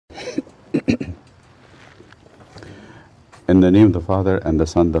In the name of the Father, and the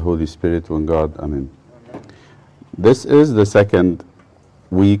Son, the Holy Spirit, one God. Amen. This is the second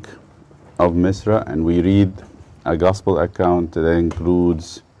week of Misra, and we read a gospel account that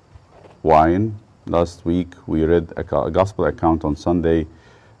includes wine. Last week we read a gospel account on Sunday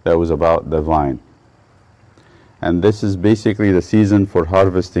that was about the vine. And this is basically the season for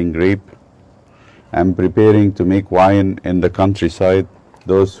harvesting grape and preparing to make wine in the countryside.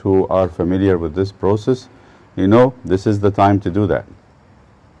 Those who are familiar with this process, you know, this is the time to do that.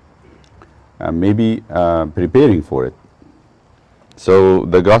 Maybe preparing for it. So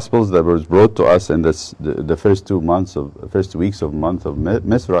the Gospels that was brought to us in this, the first 2 weeks of month of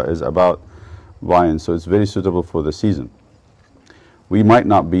Misra is about wine, so it's very suitable for the season. We might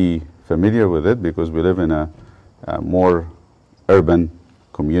not be familiar with it because we live in a more urban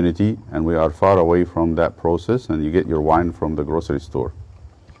community and we are far away from that process, and you get your wine from the grocery store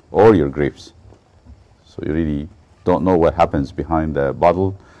or your grapes. So you really don't know what happens behind the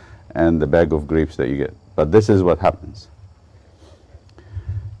bottle and the bag of grapes that you get. But this is what happens.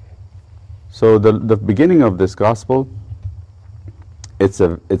 So the beginning of this gospel, it's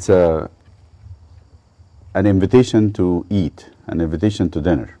an invitation to eat, an invitation to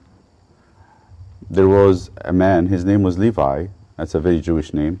dinner. There was a man, his name was Levi. That's a very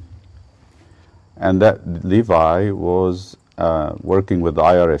Jewish name. And that Levi was working with the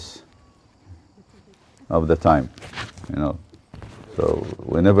IRS of the time, you know. So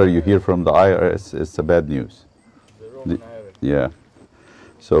whenever you hear from the IRS, it's a bad news. The Roman IRS. Yeah.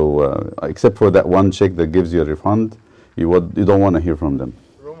 So except for that one check that gives you a refund, you don't want to hear from them.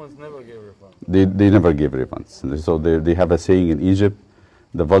 Romans never gave refunds. They never give refunds. So they have a saying in Egypt,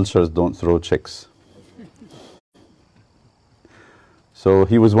 the vultures don't throw checks. So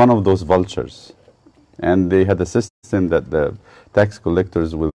he was one of those vultures. And they had a system that the tax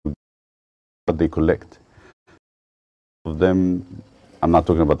collectors will what they collect. Of them, I'm not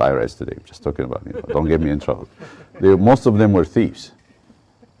talking about the IRS today, I'm just talking about, you know, don't get me in trouble. Most of them were thieves.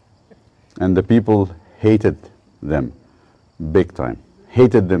 And the people hated them big time.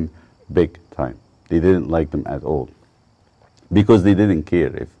 Hated them big time. They didn't like them at all. Because they didn't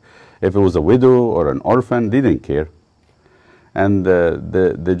care. If it was a widow or an orphan, they didn't care. And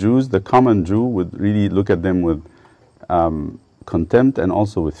the Jews, the common Jew, would really look at them with contempt and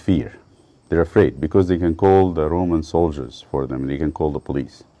also with fear. They're afraid because they can call the Roman soldiers for them. They can call the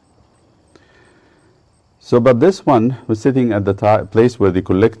police. So, but this one was sitting at the place where they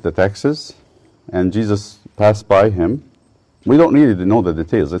collect the taxes, and Jesus passed by him. We don't need to know the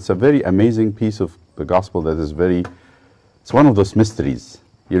details. It's a very amazing piece of the gospel that is it's one of those mysteries.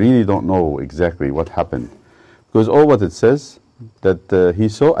 You really don't know exactly what happened. Because all what it says, that he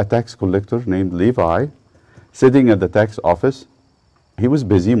saw a tax collector named Levi sitting at the tax office. He was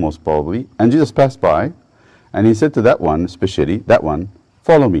busy, most probably, and Jesus passed by, and he said to that one, especially, that one,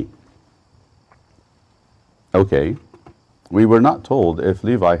 follow me. Okay. We were not told if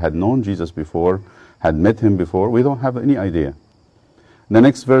Levi had known Jesus before, had met him before. We don't have any idea. The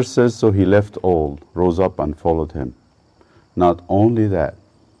next verse says, so he left all, rose up and followed him. Not only that,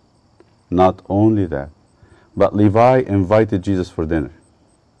 but Levi invited Jesus for dinner.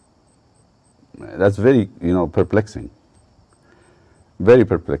 That's very, perplexing. Very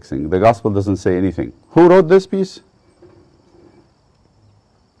perplexing. The gospel doesn't say anything. Who wrote this piece?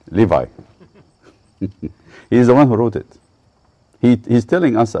 Levi. He's the one who wrote it. He's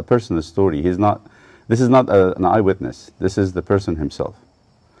telling us a personal story. This is not an eyewitness. This is the person himself.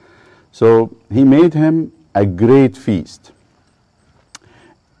 So he made him a great feast.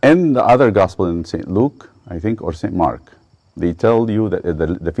 In the other gospel, in St. Luke, I think, or St. Mark, they tell you that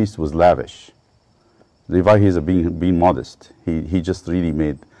the feast was lavish. Levi, he's being modest. He just really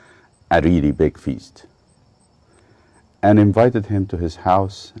made a really big feast. And invited him to his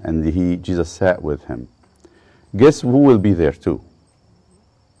house, and Jesus sat with him. Guess who will be there too?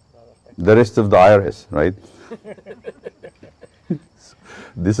 The rest of the IRS, right?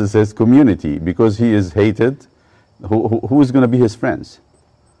 This is his community, because he is hated. Who is going to be his friends?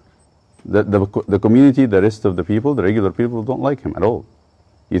 The community, the rest of the people, the regular people, don't like him at all.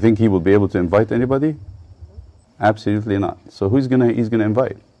 You think he will be able to invite anybody? Absolutely not. So he's gonna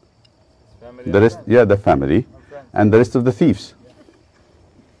invite? The rest, yeah, the family, and the rest of the thieves.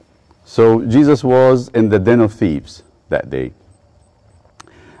 So Jesus was in the den of thieves that day.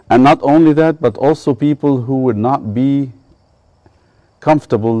 And not only that, but also people who would not be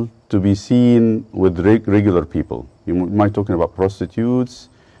comfortable to be seen with regular people. You might be talking about prostitutes,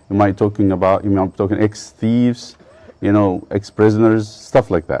 you might be talking ex-thieves, ex-prisoners,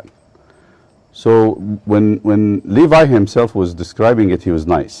 stuff like that. So when Levi himself was describing it, he was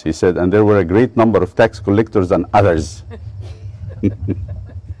nice. He said, and there were a great number of tax collectors and others.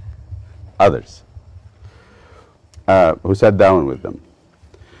 Others who sat down with them.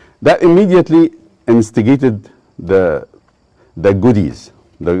 That immediately instigated the goodies,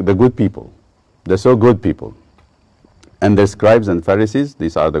 the good people, the so good people. And the scribes and Pharisees,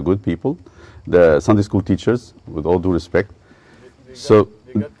 these are the good people, the Sunday school teachers, with all due respect. They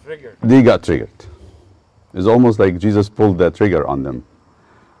got triggered. They got triggered. It's almost like Jesus pulled the trigger on them.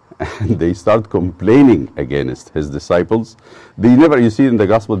 And they start complaining against his disciples. They never, you see in the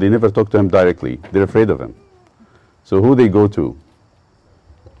gospel, they never talk to him directly. They're afraid of him. So who they go to?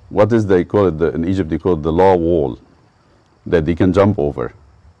 What is they call it, in Egypt they call it the law wall, that they can jump over.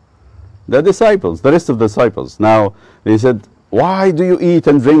 The disciples, the rest of the disciples. Now, they said, why do you eat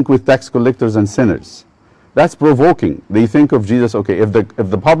and drink with tax collectors and sinners? That's provoking. They think of Jesus, okay, if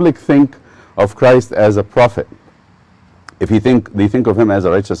the public think of Christ as a prophet, if they think of him as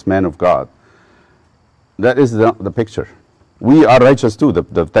a righteous man of God, that is the picture. We are righteous too.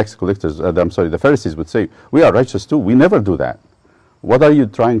 The tax collectors, the Pharisees would say, we are righteous too. We never do that. What are you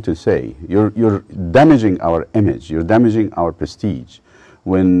trying to say? You're damaging our image. You're damaging our prestige.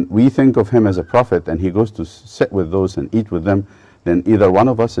 When we think of him as a prophet and he goes to sit with those and eat with them, then either one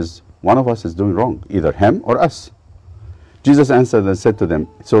of us is doing wrong, either him or us. Jesus answered and said to them,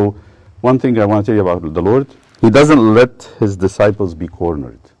 so one thing I want to tell you about the Lord, he doesn't let his disciples be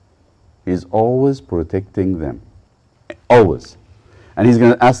cornered. He's always protecting them, always. And he's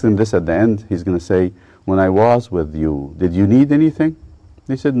going to ask them this at the end. He's going to say, when I was with you, did you need anything?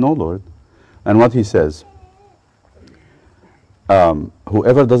 They said, no, Lord. And what he says,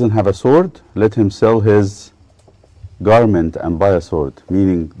 whoever doesn't have a sword, let him sell his garment and buy a sword,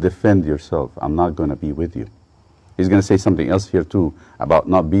 meaning defend yourself. I'm not going to be with you. He's going to say something else here too about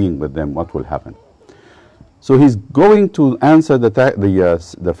not being with them, what will happen. So he's going to answer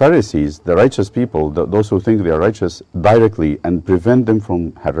the Pharisees, the righteous people, those who think they are righteous, directly and prevent them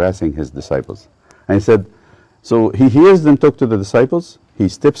from harassing his disciples. And he said, so he hears them talk to the disciples, he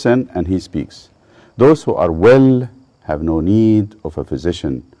steps in and he speaks. Those who are well have no need of a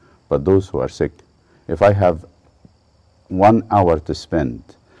physician, but those who are sick. If I have 1 hour to spend,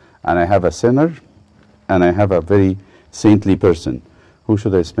 and I have a sinner, and I have a very saintly person, who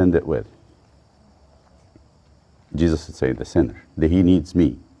should I spend it with? Jesus would say, the sinner. He needs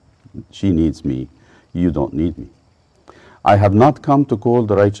me. She needs me. You don't need me. I have not come to call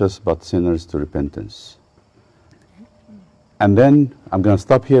the righteous, but sinners to repentance. And then I'm going to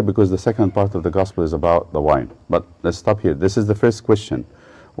stop here because the second part of the gospel is about the wine. But let's stop here. This is the first question.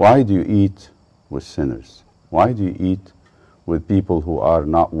 Why do you eat with sinners? Why do you eat with people who are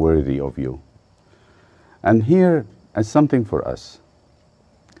not worthy of you? And here is something for us.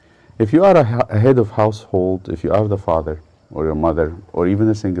 If you are a head of household, if you are the father or your mother, or even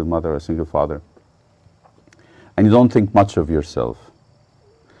a single mother or a single father, and you don't think much of yourself,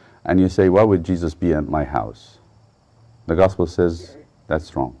 and you say, why would Jesus be at my house? The gospel says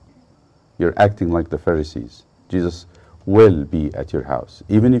that's wrong. You're acting like the Pharisees. Jesus will be at your house,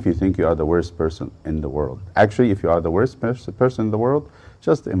 even if you think you are the worst person in the world. Actually, if you are the worst person in the world,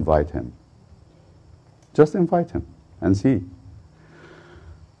 just invite him. Just invite him and see.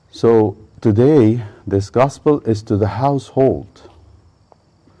 So today, this gospel is to the household.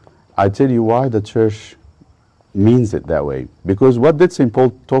 I tell you why the church means it that way. Because what did St. Paul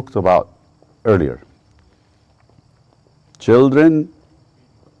talked about earlier? Children,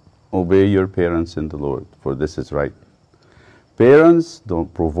 obey your parents in the Lord, for this is right. Parents,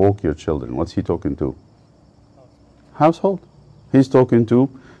 don't provoke your children. What's he talking to? Household. He's talking to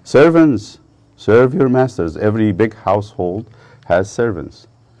servants. Serve your masters. Every big household has servants.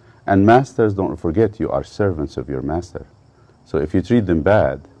 And masters, don't forget, you are servants of your master. So if you treat them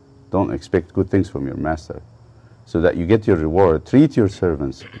bad, don't expect good things from your master. So that you get your reward, treat your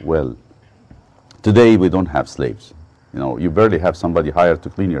servants well. Today, we don't have slaves. You know, you barely have somebody hired to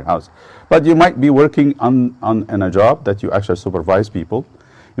clean your house. But you might be working in a job that you actually supervise people.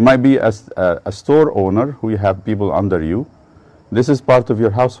 You might be a store owner who you have people under you. This is part of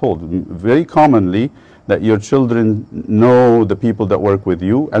your household. Very commonly, that your children know the people that work with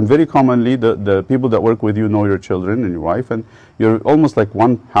you, and very commonly, the people that work with you know your children and your wife, and you're almost like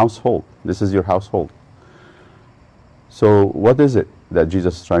one household. This is your household. So what is it that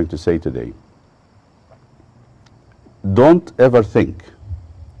Jesus is trying to say today? Don't ever think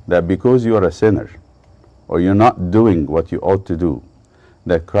that because you are a sinner or you're not doing what you ought to do,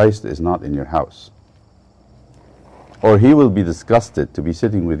 that Christ is not in your house. Or he will be disgusted to be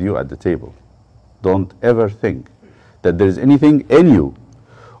sitting with you at the table. Don't ever think that there is anything in you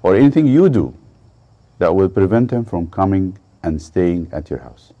or anything you do that will prevent him from coming and staying at your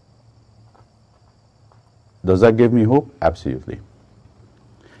house. Does that give me hope? Absolutely.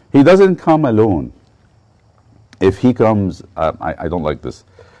 He doesn't come alone. If he comes, I don't like this.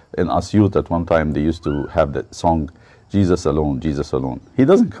 In Asyut at one time, they used to have that song, Jesus alone, Jesus alone. He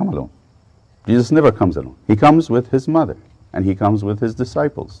doesn't come alone. Jesus never comes alone. He comes with his mother, and he comes with his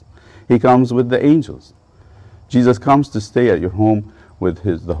disciples. He comes with the angels. Jesus comes to stay at your home with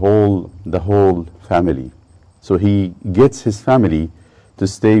the whole family. So he gets his family to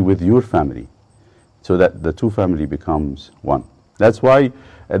stay with your family, so that the two family becomes one. That's why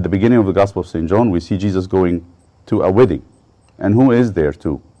at the beginning of the Gospel of St. John, we see Jesus going to a wedding. And who is there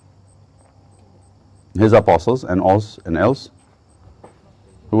too? His apostles and else?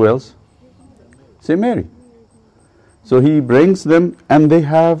 Who else? St. Mary. So he brings them, and they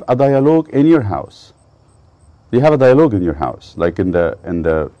have a dialogue in your house. They have a dialogue in your house, like in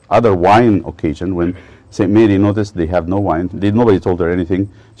the other wine occasion when St. Mary noticed they have no wine. Nobody told her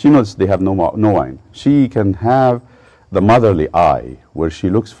anything. She noticed they have no wine. She can have the motherly eye where she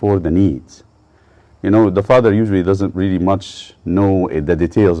looks for the needs. You know, the father usually doesn't really much know the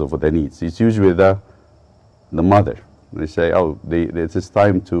details of what they needs. It's usually the mother. They say, oh, it's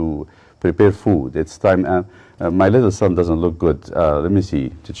time to prepare food. It's time. My little son doesn't look good. Let me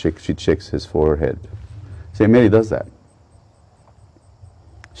see. She checks his forehead. St. Mary does that.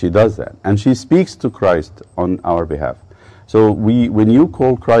 She does that. And she speaks to Christ on our behalf. So when you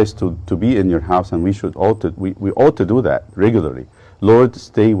call Christ to be in your house, and we ought to do that regularly. Lord,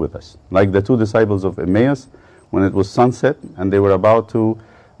 stay with us. Like the two disciples of Emmaus, when it was sunset and they were about to,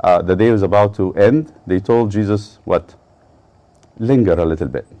 the day was about to end, they told Jesus, what? Linger a little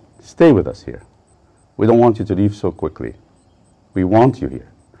bit. Stay with us here. We don't want you to leave so quickly. We want you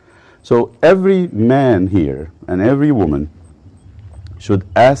here. So every man here and every woman should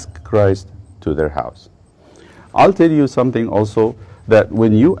ask Christ to their house. I'll tell you something also, that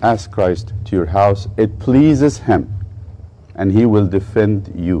when you ask Christ to your house, it pleases him, and he will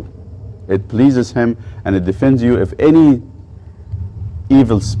defend you. It pleases him, and it defends you if any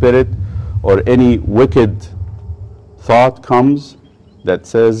evil spirit or any wicked thought comes that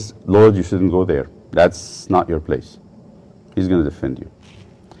says, Lord, you shouldn't go there. That's not your place. He's going to defend you.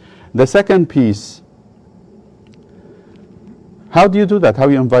 The second piece, how do you do that? How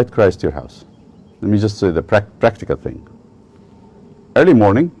do you invite Christ to your house? Let me just say the practical thing. Early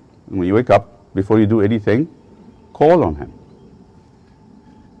morning, when you wake up, before you do anything, call on him.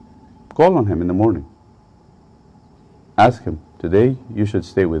 Call on him in the morning. Ask him, today you should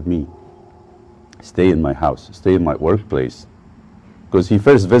stay with me. Stay in my house. Stay in my workplace. Because he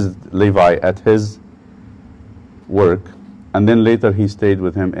first visited Levi at his work, and then later he stayed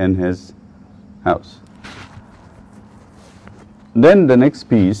with him in his house. Then the next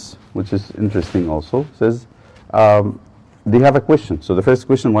piece, which is interesting also, says they have a question. So the first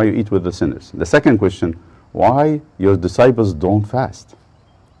question, why you eat with the sinners? The second question, why your disciples don't fast?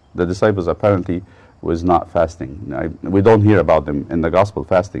 The disciples apparently was not fasting. We don't hear about them in the gospel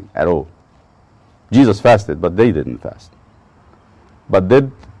fasting at all. Jesus fasted, but they didn't fast. But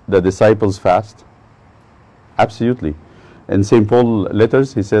did the disciples fast? Absolutely. In St. Paul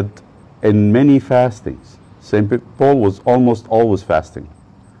letters, he said, in many fastings. St. Paul was almost always fasting,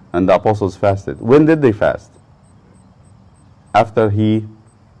 and the apostles fasted. When did they fast? After he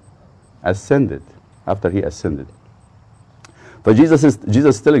ascended. After he ascended. But Jesus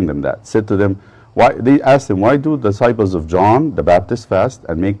is telling them that. Said to them, why? They asked him, why do the disciples of John the Baptist fast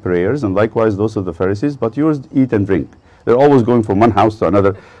and make prayers, and likewise those of the Pharisees, but yours eat and drink? They're always going from one house to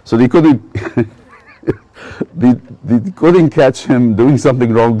another, so they couldn't they couldn't catch him doing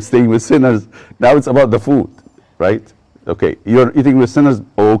something wrong, staying with sinners. Now it's about the food, right? Okay, you're eating with sinners,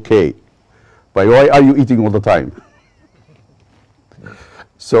 okay. But why are you eating all the time?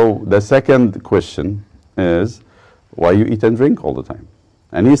 So the second question is, why you eat and drink all the time?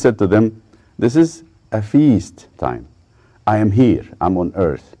 And he said to them, this is a feast time. I am here, I'm on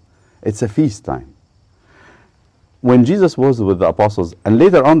earth. It's a feast time. When Jesus was with the apostles, and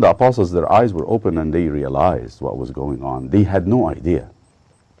later on the apostles, their eyes were open and they realized what was going on. They had no idea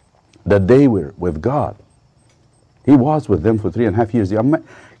that they were with God. He was with them for 3.5 years.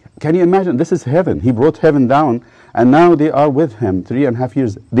 Can you imagine? This is heaven. He brought heaven down, and now they are with him 3.5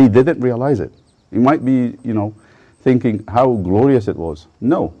 years. They didn't realize it. You might be, thinking how glorious it was.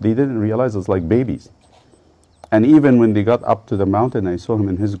 No, they didn't realize. It's like babies. And even when they got up to the mountain and saw him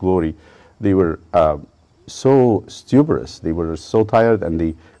in his glory, they were so stuporous. They were so tired, and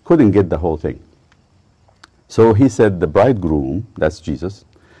they couldn't get the whole thing. So he said the bridegroom, that's Jesus,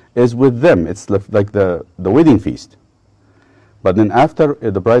 is with them. It's like the wedding feast. But then after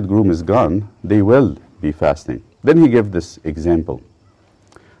the bridegroom is gone, they will be fasting. Then he gave this example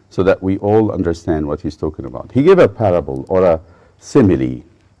so that we all understand what he's talking about. He gave a parable or a simile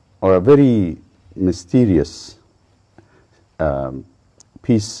or a very mysterious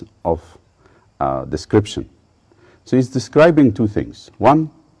piece of description. So he's describing two things.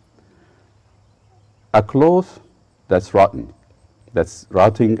 One, a cloth that's rotten, that's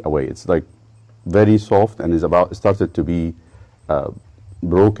rotting away. It's like very soft and is started to be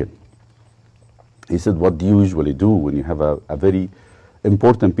broken. He said, what do you usually do when you have a very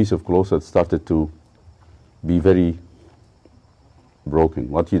important piece of cloth that started to be very broken?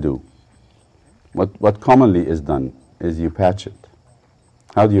 What do you do? What commonly is done is you patch it.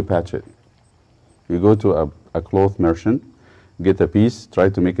 How do you patch it? You go to a cloth merchant, get a piece, try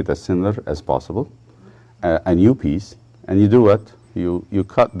to make it as similar as possible, a new piece, and you do what? You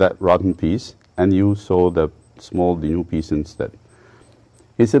cut that rotten piece and you sew the new piece instead.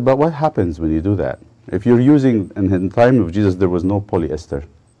 He said, but what happens when you do that? If you're using, in the time of Jesus, there was no polyester.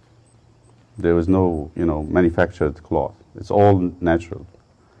 There was no, manufactured cloth. It's all natural.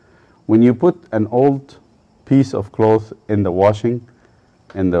 When you put an old piece of cloth in the washing,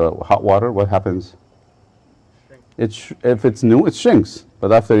 in the hot water, what happens? If it's new, it shrinks.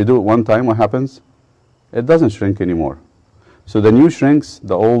 But after you do it one time, what happens? It doesn't shrink anymore. So the new shrinks,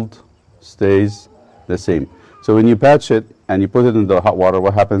 the old stays the same. So when you patch it and you put it in the hot water,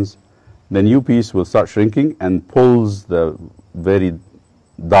 what happens? The new piece will start shrinking and pulls the very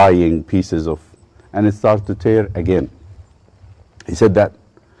dying pieces and it starts to tear again. He said that.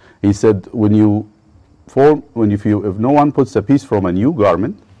 He said if no one puts a piece from a new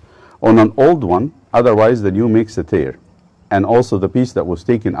garment on an old one, otherwise the new makes a tear. And also the piece that was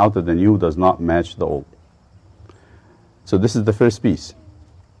taken out of the new does not match the old. So this is the first piece.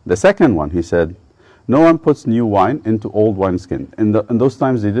 The second one, he said, no one puts new wine into old wineskin. In those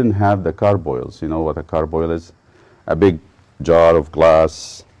times, they didn't have the carboils. You know what a carboil is? A big jar of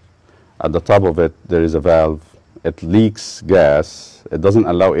glass. At the top of it, there is a valve. It leaks gas. It doesn't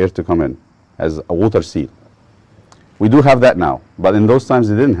allow air to come in, as a water seal. We do have that now, but in those times,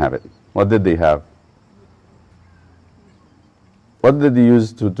 they didn't have it. What did they have? What did they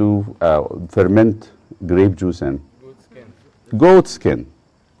use to ferment grape juice in? Goat skin. Goat skin,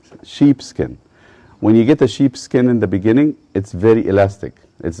 sheep skin. When you get a sheep skin in the beginning, it's very elastic.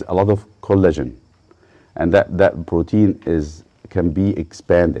 It's a lot of collagen. And that protein can be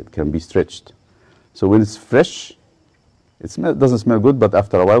expanded, can be stretched. So when it's fresh, it doesn't smell good, but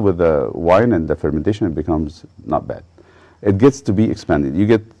after a while with the wine and the fermentation, it becomes not bad. It gets to be expanded.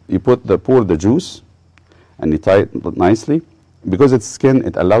 You pour the juice, and you tie it nicely. Because it's skin,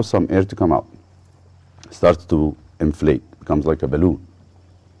 it allows some air to come out. It starts to inflate, becomes like a balloon.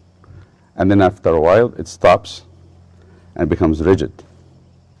 And then after a while, it stops and becomes rigid.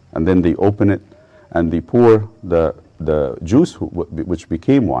 And then they open it and they pour the juice, which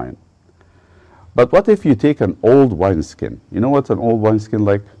became wine. But what if you take an old wine skin? You know what's an old wine skin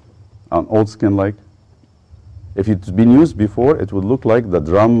like? An old skin like? If it's been used before, it would look like the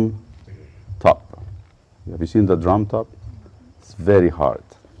drum top. Have you seen the drum top? It's very hard.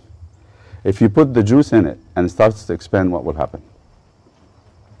 If you put the juice in it and it starts to expand, what will happen?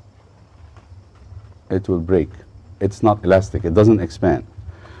 It will break. It's not elastic. It doesn't expand.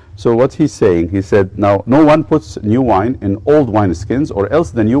 So what he's saying, he said, now no one puts new wine in old wineskins, or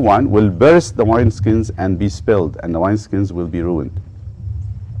else the new wine will burst the wineskins and be spilled, and the wineskins will be ruined.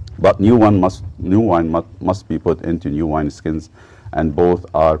 But new wine must be put into new wineskins, and both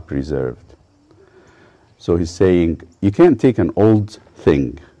are preserved. So he's saying, you can't take an old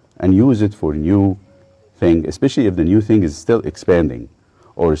thing and use it for a new thing, especially if the new thing is still expanding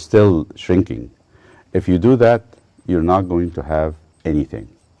or still shrinking. If you do that, you're not going to have anything.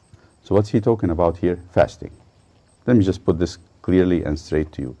 So what's he talking about here? Fasting. Let me just put this clearly and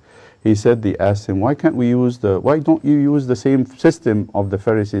straight to you. He said, they asked him, why don't you use the same system of the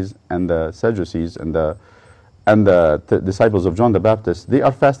Pharisees and the Sadducees and the disciples of John the Baptist? They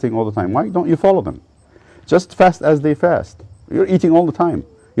are fasting all the time. Why don't you follow them? Just fast as they fast. You're eating all the time.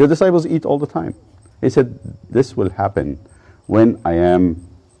 Your disciples eat all the time. He said, this will happen when I am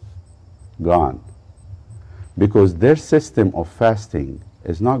gone. Because their system of fasting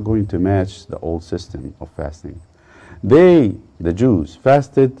is not going to match the old system of fasting. They, the Jews,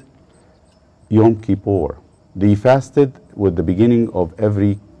 fasted Yom Kippur. They fasted with the beginning of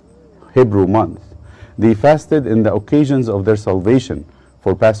every Hebrew month. They fasted in the occasions of their salvation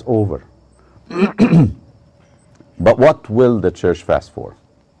for Passover. But what will the church fast for?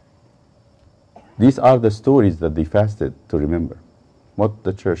 These are the stories that they fasted to remember. What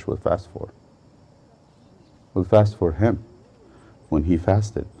the church will fast for? We'll fast for him. When he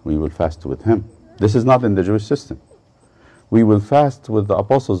fasted, we will fast with him. This is not in the Jewish system. We will fast with the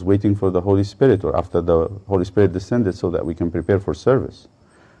apostles waiting for the Holy Spirit, or after the Holy Spirit descended, so that we can prepare for service.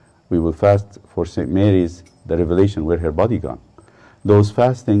 We will fast for St. Mary's, the revelation, where her body gone. Those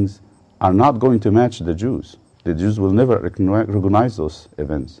fastings are not going to match the Jews. The Jews will never recognize those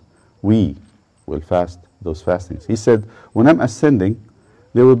events. We will fast those fastings. He said, when I'm ascending,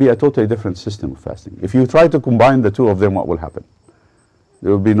 there will be a totally different system of fasting. If you try to combine the two of them, what will happen?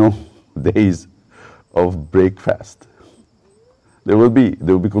 There will be no days of break fast. There will be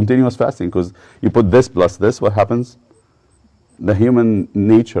continuous fasting, because you put this plus this, what happens? The human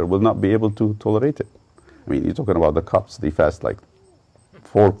nature will not be able to tolerate it. I mean, you're talking about the Copts, they fast like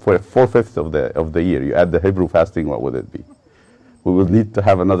four-fifths of the year. You add the Hebrew fasting, what would it be? We will need to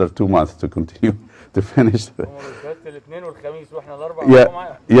have another 2 months to continue to finish.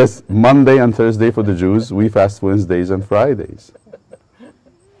 Yeah, yes, Monday and Thursday for the Jews. We fast Wednesdays and Fridays.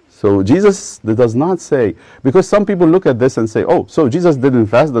 So Jesus does not say, because some people look at this and say, oh, so Jesus didn't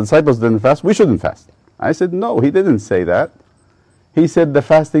fast, the disciples didn't fast, we shouldn't fast. I said, no, he didn't say that. He said the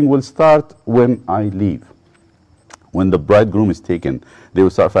fasting will start when I leave. When the bridegroom is taken, they will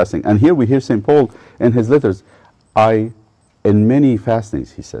start fasting. And here we hear St. Paul in his letters, in many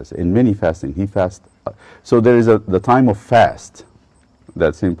fastings, he says, in many fasting, he fasts. So there is the time of fast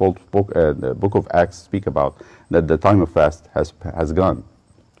that St. Paul spoke, the book of Acts speak about, that the time of fast has gone.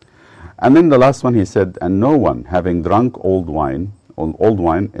 And then the last one he said, and no one having drunk old wine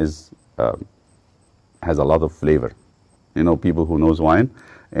is has a lot of flavor. You know, people who knows wine,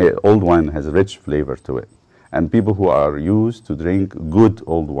 old wine has a rich flavor to it. And people who are used to drink good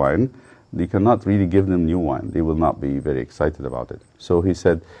old wine, they cannot really give them new wine. They will not be very excited about it. So he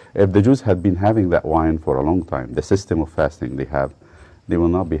said, if the Jews had been having that wine for a long time, the system of fasting they have, they will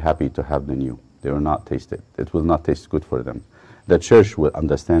not be happy to have the new. They will not taste it. It will not taste good for them. The church will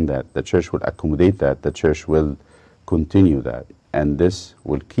understand that. The church will accommodate that. The church will continue that. And this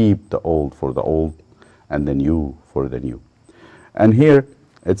will keep the old for the old and the new for the new. And here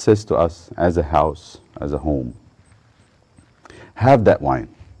it says to us, as a house, as a home, have that wine.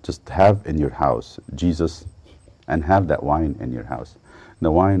 Just have in your house Jesus, and have that wine in your house,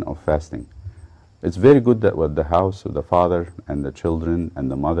 the wine of fasting. It's very good that with the house of the father and the children and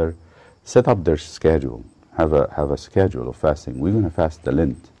the mother set up their schedule, have a schedule of fasting. We're going to fast the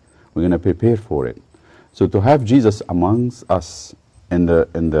Lent. We're going to prepare for it. So to have Jesus amongst us in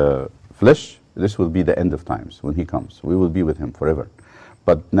the flesh, this will be the end of times when he comes. We will be with him forever.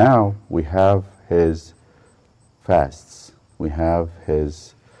 But now we have his fasts. We have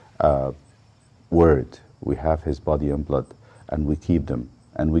his word. We have his body and blood, and we keep them.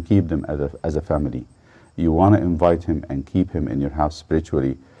 And we keep them as a family. You want to invite him and keep him in your house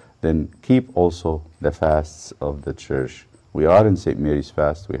spiritually, then keep also the fasts of the church. We are in St. Mary's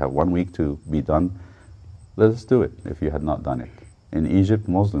fast. We have 1 week to be done. Let us do it if you had not done it. In Egypt,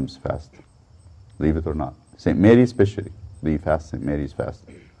 Muslims fast, believe it or not. St. Mary especially, they fast St. Mary's fast.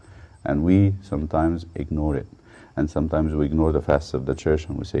 And we sometimes ignore it. And sometimes we ignore the fasts of the church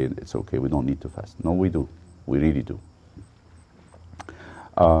and we say, it's okay, we don't need to fast. No, we do. We really do.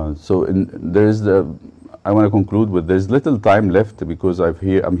 I want to conclude with there's little time left, because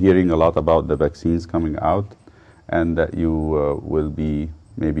I'm hearing a lot about the vaccines coming out, and that you will be,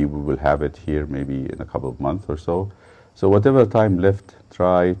 maybe we will have it here maybe in a couple of months or so. So whatever time left,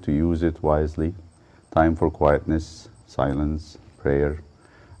 try to use it wisely. Time for quietness, silence, prayer.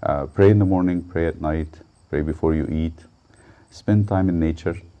 Pray in the morning, pray at night, pray before you eat. Spend time in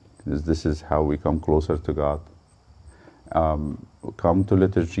nature, because this is how we come closer to God. Come to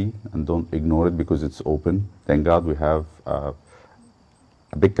liturgy and don't ignore it because it's open. Thank God we have a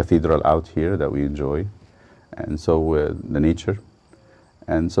big cathedral out here that we enjoy, and so the nature.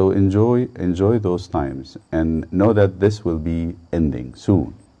 And so enjoy those times, and know that this will be ending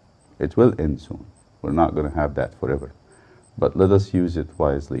soon. It will end soon. We're not going to have that forever. But let us use it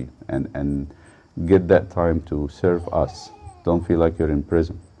wisely and get that time to serve us. Don't feel like you're in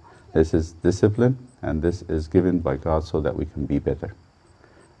prison. This is discipline, and this is given by God so that we can be better.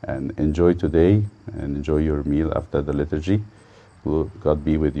 And enjoy today, and enjoy your meal after the liturgy. God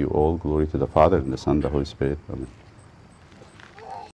be with you all. Glory to the Father, and the Son, and the Holy Spirit. Amen.